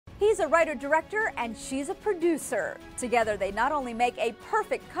He's a writer-director and she's a producer. Together, they not only make a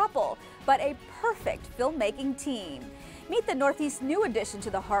perfect couple, but a perfect filmmaking team. Meet the Northeast's new addition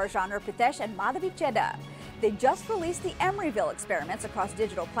to the horror genre, Pritesh and Madhavi Chheda. They just released the Emeryville experiments across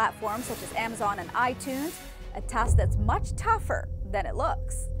digital platforms such as Amazon and iTunes, a task that's much tougher than it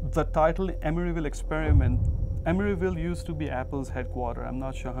looks. The title Emeryville experiment, Emeryville used to be Apple's headquarters. I'm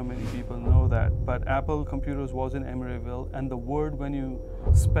not sure how many people know that, but Apple Computers was in Emeryville, and the word, when you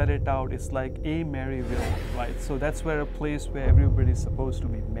spell it out, it's like Emeryville, right? So that's where a place where everybody's supposed to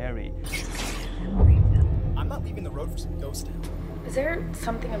be merry. Emeryville. I'm not leaving the road for some ghost town. Is there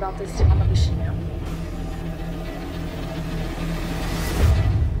something about this town that we should know?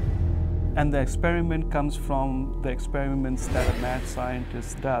 And the experiment comes from the experiments that a mad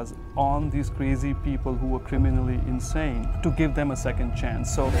scientist does on these crazy people who were criminally insane to give them a second chance.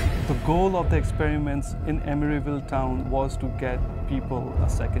 So the goal of the experiments in Emeryville town was to get people a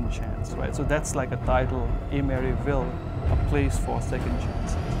second chance, right? So that's like a title, Emeryville, a place for second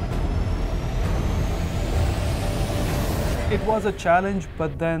chances. It was a challenge,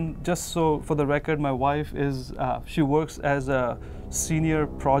 but then, just so for the record, my wife is, she works as a senior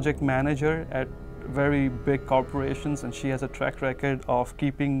project manager at very big corporations, and she has a track record of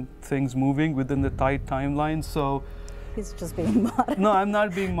keeping things moving within the tight timeline. So he's just being modest. No, I'm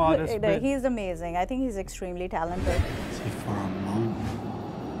not being modest. No, he's amazing. I think he's extremely talented. See, for a moment,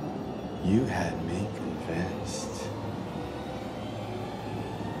 you had me convinced.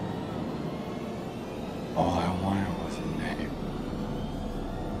 All I wanted was a name.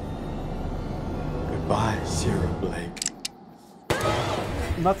 Goodbye, Sarah Blake.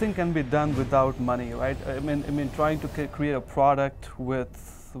 Nothing can be done without money, right? I mean, trying to create a product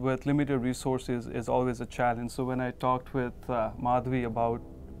with limited resources is always a challenge. So when I talked with Madhavi about,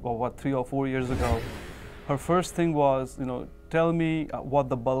 well, what, 3 or 4 years ago, her first thing was, tell me what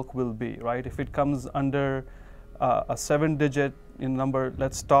the bulk will be, right? If it comes under a 7-digit number,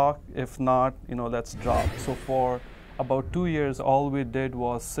 let's talk. If not, let's drop. So for about 2 years, all we did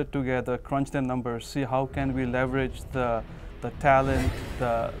was sit together, crunch the numbers, see how can we leverage the talent,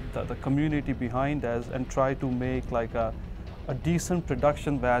 the community behind us, and try to make like a decent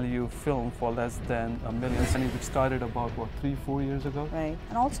production value film for less than $1 million. And it started about, what, 3-4 years ago? Right,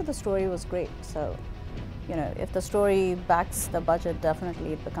 and also the story was great. So, if the story backs the budget,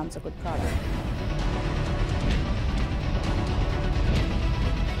 definitely it becomes a good product.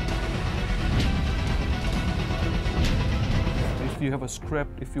 If you have a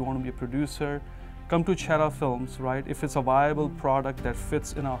script, if you want to be a producer, come to ChhedaFilms, right? If it's a viable product that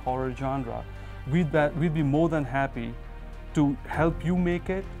fits in our horror genre, we'd be more than happy to help you make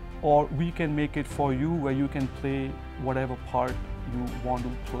it, or we can make it for you where you can play whatever part you want to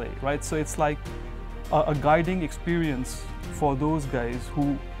play, right? So it's like a guiding experience for those guys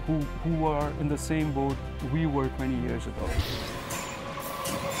who are in the same boat we were 20 years ago.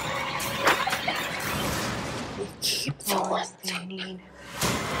 We keep the one they need.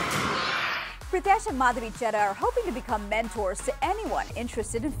 Pritesh and Madhavi Chheda are hoping to become mentors to anyone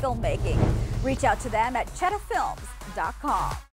interested in filmmaking. Reach out to them at ChhedaFilms.com.